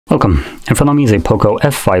Welcome, in front of me is a POCO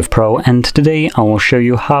F5 Pro, and today I will show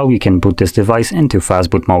you how you can boot this device into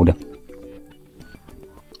Fastboot mode.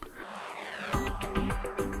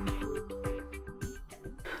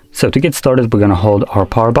 So to get started, we're going to hold our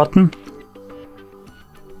power button.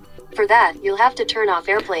 For that, you'll have to turn off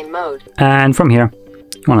airplane mode. And from here,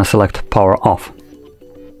 you want to select power off.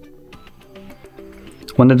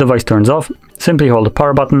 When the device turns off, simply hold the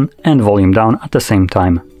power button and volume down at the same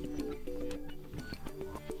time.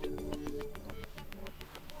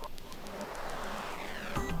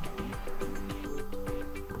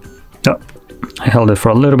 Oh, I held it for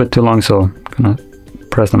a little bit too long, so I'm gonna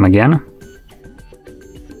press them again.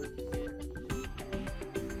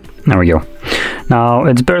 There we go. Now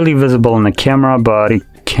it's barely visible in the camera, but it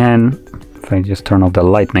can, if I just turn off the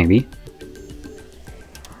light maybe,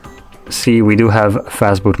 see we do have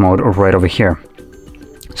Fastboot mode right over here.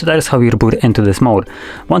 So that is how you boot into this mode.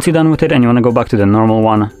 Once you're done with it and you want to go back to the normal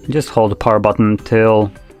one, just hold the power button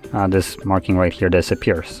till this marking right here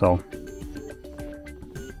disappears. So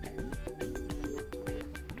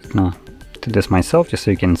I'm gonna do this myself just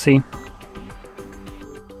so you can see.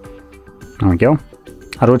 There we go.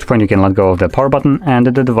 At which point you can let go of the power button and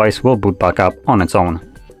the device will boot back up on its own.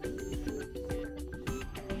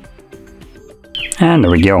 And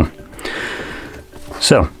there we go.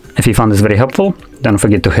 So, if you found this very helpful, don't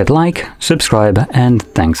forget to hit like, subscribe, and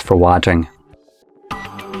thanks for watching.